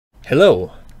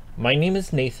Hello, my name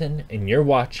is Nathan and you're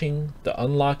watching the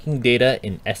Unlocking Data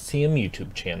in SCM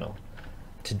YouTube channel.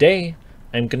 Today,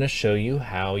 I'm going to show you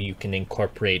how you can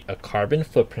incorporate a carbon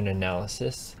footprint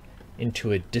analysis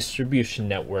into a distribution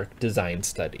network design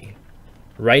study.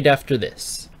 Right after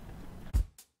this.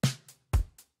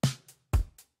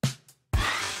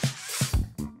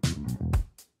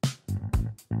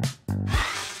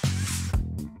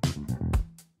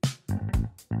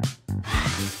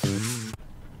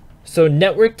 So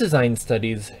network design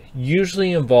studies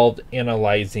usually involve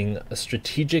analyzing a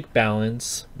strategic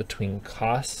balance between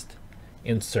cost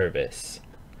and service.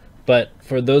 But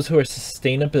for those who are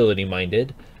sustainability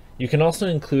minded, you can also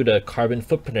include a carbon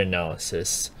footprint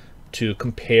analysis to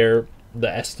compare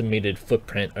the estimated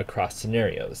footprint across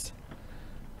scenarios.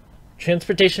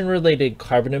 Transportation related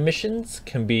carbon emissions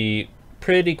can be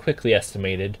pretty quickly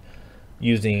estimated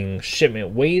using shipment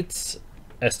weights,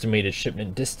 estimated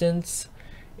shipment distance,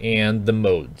 and the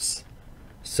modes.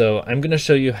 So I'm going to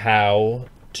show you how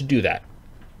to do that.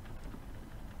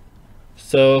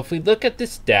 So if we look at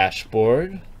this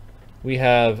dashboard, we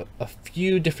have a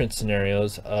few different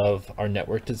scenarios of our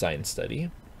network design study.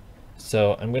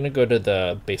 So I'm going to go to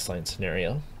the baseline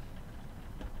scenario.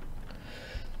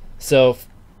 So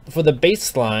for the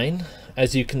baseline,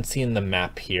 as you can see in the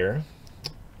map here,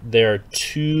 there are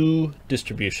two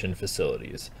distribution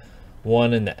facilities.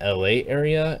 One in the LA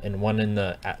area and one in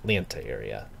the Atlanta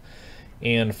area.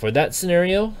 And for that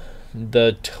scenario,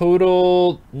 the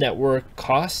total network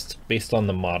cost based on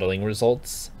the modeling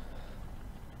results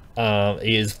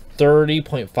is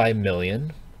 30.5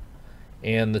 million,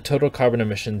 and the total carbon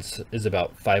emissions is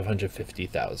about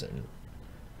 550,000.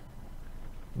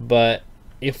 But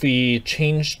if we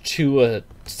change to a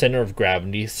center of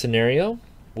gravity scenario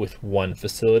with one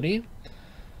facility,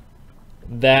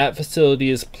 that facility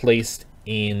is placed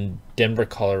in Denver,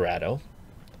 Colorado,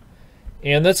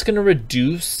 and that's going to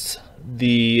reduce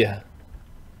the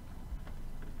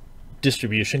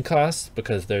distribution costs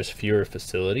because there's fewer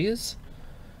facilities,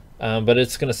 but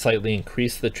it's going to slightly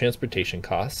increase the transportation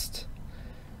cost.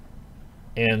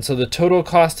 And so the total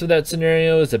cost of that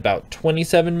scenario is about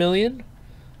 27 million,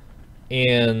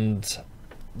 and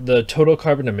the total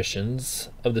carbon emissions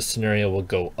of the scenario will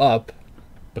go up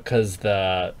because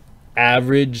the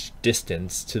average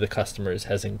distance to the customers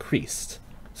has increased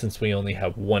since we only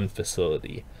have one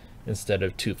facility instead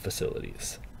of two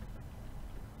facilities.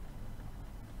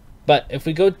 But if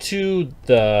we go to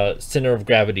the center of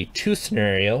gravity 2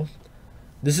 scenario,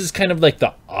 this is kind of like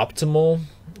the optimal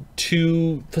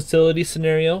 2 facility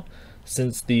scenario,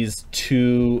 since these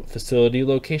 2 facility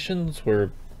locations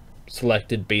were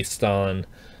selected based on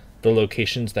the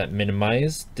locations that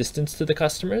minimize distance to the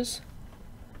customers.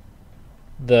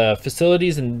 The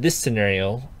facilities in this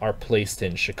scenario are placed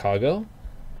in Chicago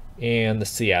and the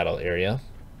Seattle area.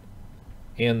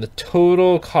 And the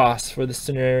total cost for this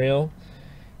scenario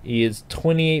is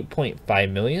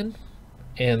 28.5 million,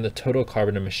 and the total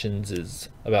carbon emissions is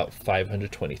about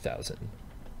 520,000.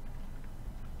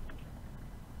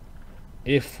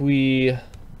 If we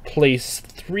place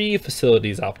 3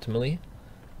 facilities optimally,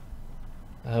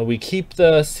 we keep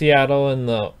the Seattle and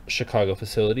the Chicago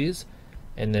facilities,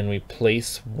 and then we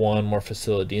place one more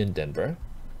facility in Denver.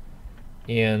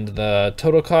 And the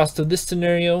total cost of this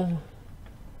scenario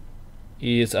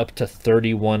is up to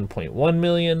 31.1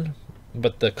 million,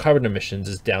 but the carbon emissions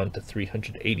is down to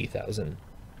 380,000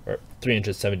 or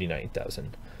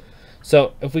 379,000.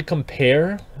 So if we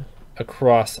compare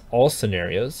across all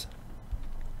scenarios,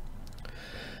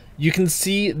 you can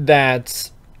see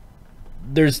that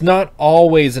there's not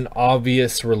always an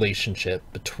obvious relationship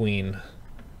between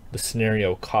the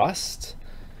scenario cost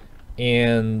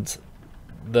and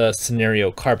the scenario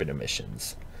carbon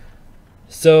emissions.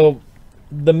 So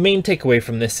the main takeaway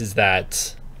from this is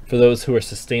that for those who are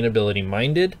sustainability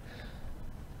minded,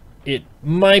 it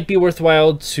might be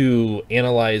worthwhile to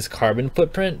analyze carbon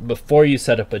footprint before you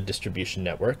set up a distribution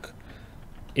network,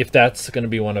 if that's going to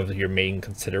be one of your main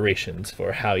considerations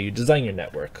for how you design your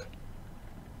network.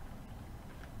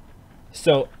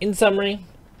 So in summary,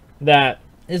 that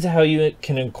is how you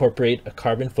can incorporate a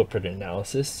carbon footprint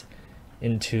analysis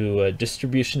into a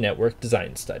distribution network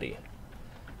design study.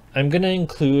 I'm going to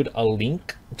include a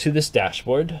link to this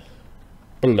dashboard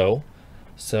below,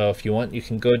 so if you want, you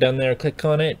can go down there, click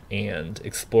on it, and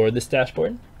explore this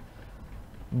dashboard.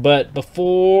 But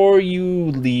before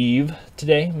you leave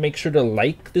today, make sure to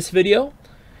like this video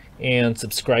and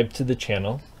subscribe to the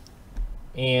channel.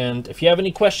 And if you have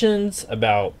any questions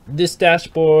about this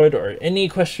dashboard or any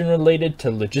question related to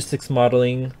logistics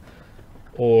modeling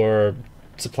or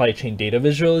supply chain data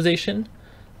visualization,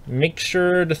 make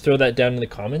sure to throw that down in the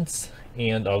comments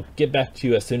and I'll get back to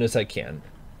you as soon as I can.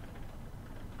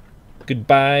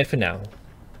 Goodbye for now.